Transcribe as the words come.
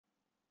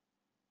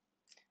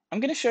I'm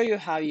going to show you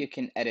how you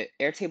can edit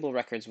Airtable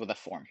records with a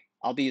form.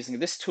 I'll be using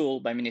this tool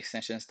by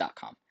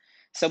miniextensions.com.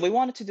 So what we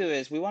wanted to do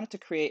is we wanted to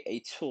create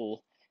a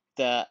tool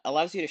that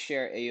allows you to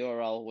share a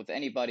URL with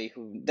anybody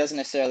who doesn't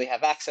necessarily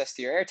have access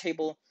to your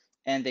Airtable,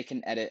 and they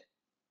can edit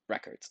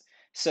records.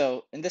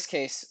 So in this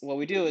case, what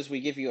we do is we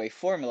give you a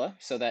formula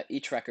so that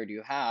each record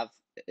you have,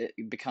 it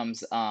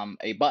becomes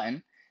a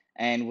button.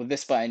 And with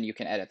this button, you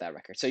can edit that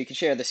record. So you can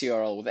share this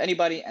URL with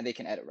anybody and they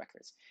can edit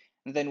records.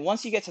 And then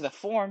once you get to the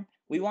form,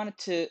 we wanted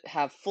to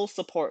have full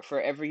support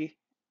for every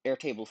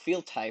Airtable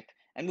field type,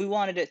 and we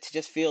wanted it to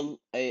just feel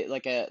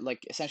like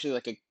essentially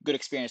like a good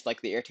experience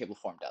like the Airtable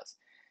form does.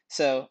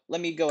 So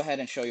let me go ahead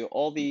and show you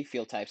all the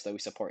field types that we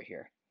support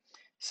here.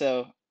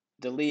 So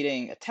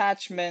deleting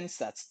attachments,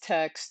 that's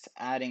text,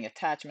 adding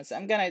attachments.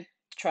 I'm gonna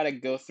try to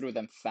go through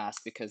them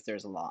fast because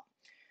there's a lot.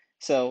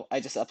 So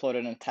I just uploaded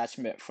an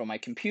attachment from my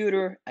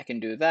computer. I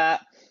can do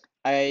that.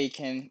 I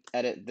can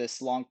edit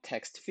this long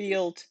text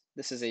field.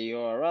 This is a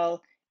URL.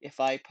 If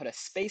I put a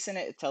space in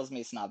it, it tells me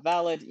it's not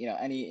valid. You know,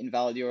 any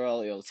invalid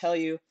URL, it'll tell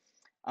you.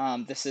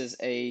 This is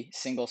a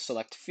single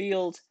select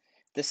field.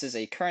 This is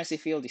a currency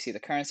field. You see the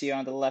currency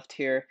on the left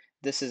here.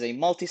 This is a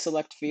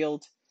multi-select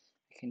field.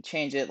 I can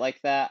change it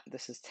like that.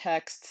 This is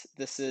text.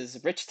 This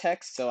is rich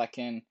text, so I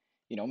can,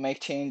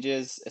 make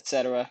changes,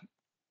 etc.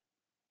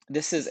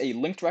 This is a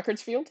linked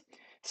records field,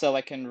 so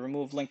I can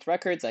remove linked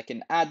records, I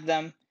can add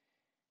them.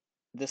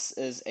 This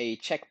is a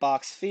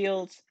checkbox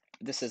field.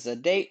 This is a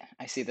date.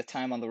 I see the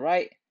time on the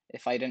right.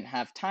 If I didn't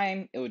have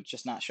time, it would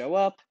just not show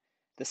up.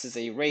 This is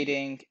a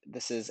rating.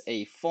 This is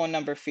a phone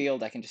number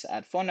field. I can just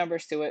add phone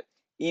numbers to it.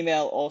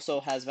 Email also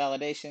has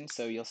validation,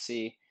 so you'll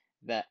see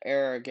that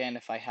error again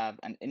if I have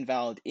an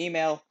invalid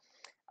email.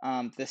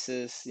 This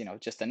is,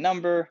 just a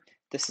number.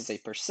 This is a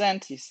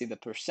percent. You see the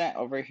percent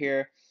over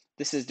here.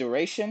 This is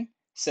duration.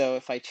 So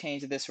if I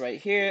change this right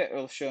here,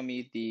 it'll show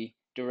me the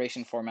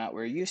duration format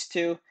we're used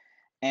to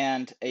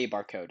and a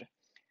barcode.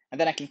 And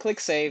then I can click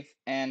save,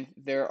 and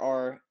there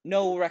are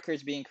no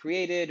records being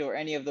created or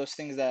any of those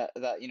things that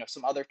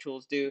some other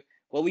tools do.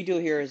 What we do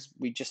here is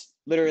we just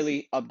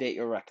literally update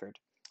your record.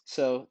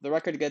 So the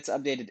record gets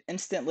updated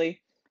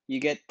instantly. You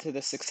get to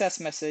the success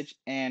message,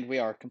 and we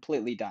are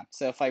completely done.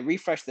 So if I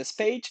refresh this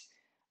page,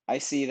 I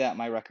see that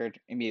my record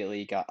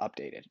immediately got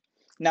updated.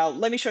 Now,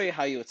 let me show you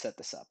how you would set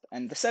this up.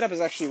 And the setup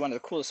is actually one of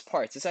the coolest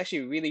parts. It's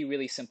actually really,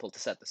 really simple to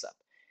set this up.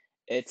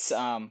 It's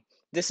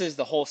This is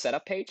the whole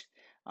setup page.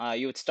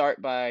 You would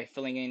start by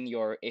filling in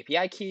your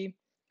API key,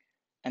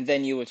 and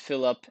then you would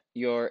fill up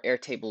your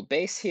Airtable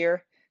base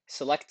here,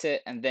 select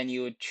it, and then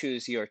you would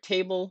choose your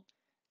table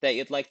that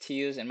you'd like to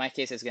use. In my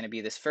case, it's going to be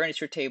this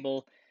furniture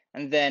table,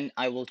 and then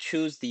I will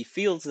choose the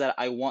fields that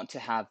I want to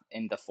have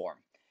in the form.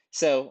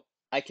 So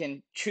I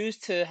can choose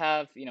to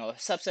have, a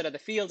subset of the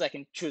fields. I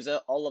can choose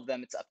all of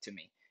them. It's up to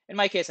me. In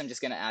my case, I'm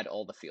just going to add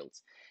all the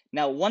fields.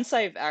 Now, once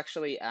I've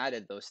actually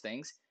added those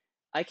things,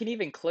 I can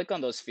even click on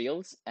those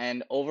fields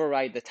and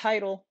override the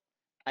title.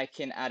 I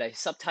can add a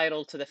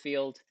subtitle to the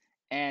field,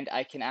 and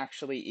I can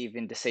actually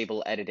even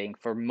disable editing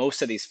for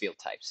most of these field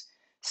types.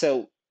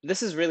 So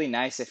this is really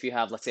nice if you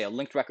have, let's say, a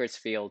linked records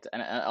field,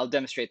 and I'll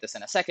demonstrate this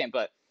in a second,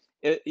 but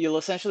you'll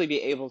essentially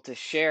be able to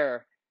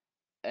share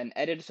an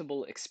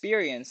editable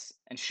experience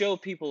and show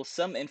people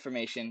some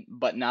information,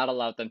 but not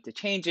allow them to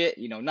change it,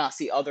 not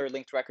see other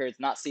linked records,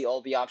 not see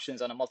all the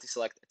options on a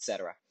multi-select,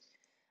 etc.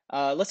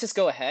 Let's just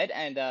go ahead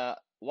and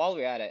while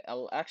we're at it,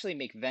 I'll actually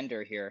make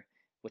vendor here,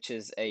 which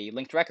is a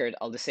linked record.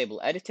 I'll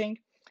disable editing,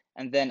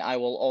 and then I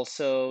will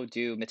also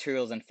do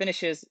materials and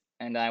finishes,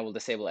 and I will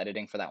disable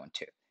editing for that one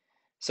too.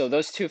 So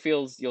those two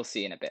fields you'll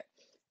see in a bit.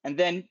 And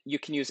then you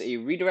can use a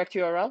redirect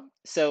URL.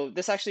 So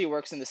this actually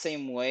works in the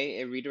same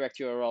way a redirect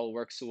URL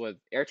works with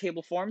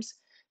Airtable forms.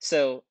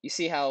 So you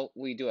see how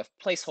we do a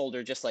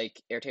placeholder just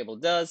like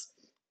Airtable does.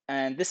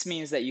 And this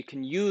means that you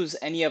can use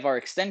any of our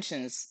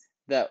extensions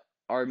that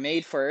are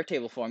made for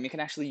Airtable form. You can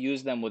actually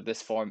use them with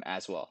this form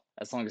as well.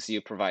 As long as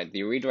you provide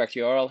the redirect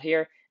URL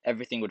here,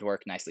 everything would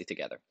work nicely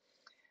together.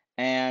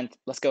 And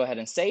let's go ahead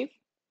and save.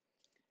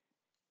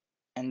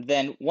 And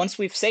then once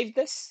we've saved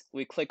this,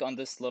 we click on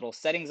this little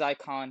settings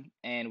icon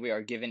and we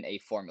are given a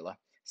formula.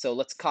 So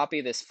let's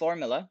copy this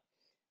formula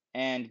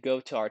and go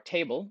to our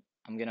table.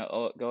 I'm going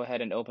to go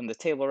ahead and open the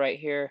table right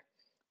here.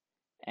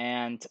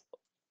 And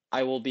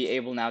I will be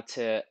able now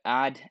to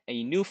add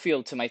a new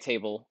field to my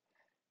table.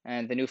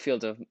 And the new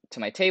field to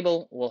my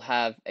table will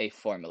have a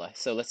formula.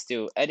 So let's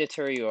do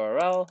editor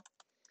URL.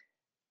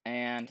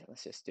 And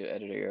let's just do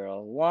editor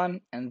URL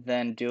 1 and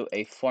then do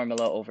a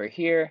formula over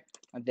here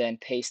and then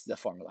paste the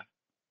formula.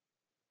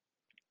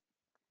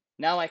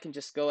 Now I can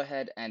just go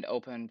ahead and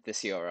open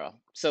this URL.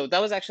 So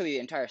that was actually the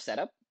entire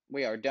setup.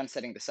 We are done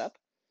setting this up.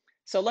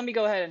 So let me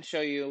go ahead and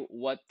show you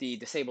what the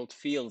disabled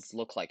fields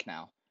look like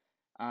now.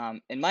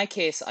 In my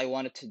case, I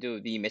wanted to do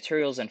the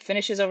materials and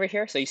finishes over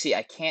here. So you see,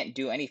 I can't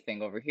do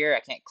anything over here. I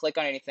can't click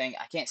on anything.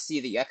 I can't see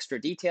the extra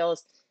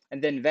details.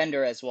 And then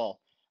vendor as well.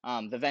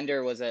 The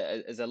vendor is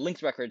a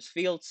linked records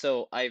field.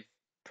 So I've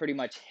pretty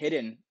much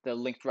hidden the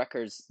linked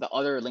records, the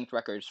other linked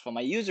records from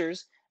my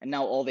users. and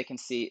now all they can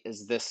see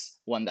is this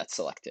one that's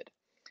selected,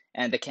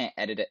 and they can't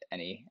edit it and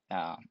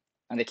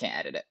they can't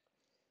edit it.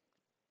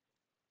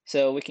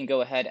 So we can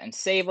go ahead and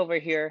save over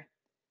here,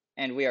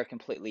 and we are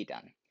completely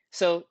done.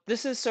 So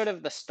this is sort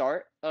of the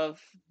start of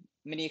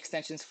mini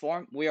extensions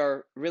form. We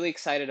are really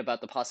excited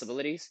about the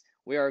possibilities.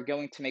 We are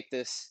going to make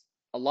this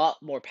a lot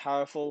more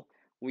powerful.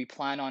 We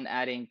plan on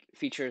adding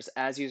features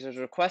as users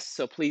request,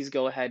 so please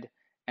go ahead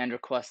and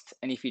request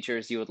any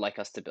features you would like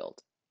us to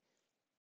build.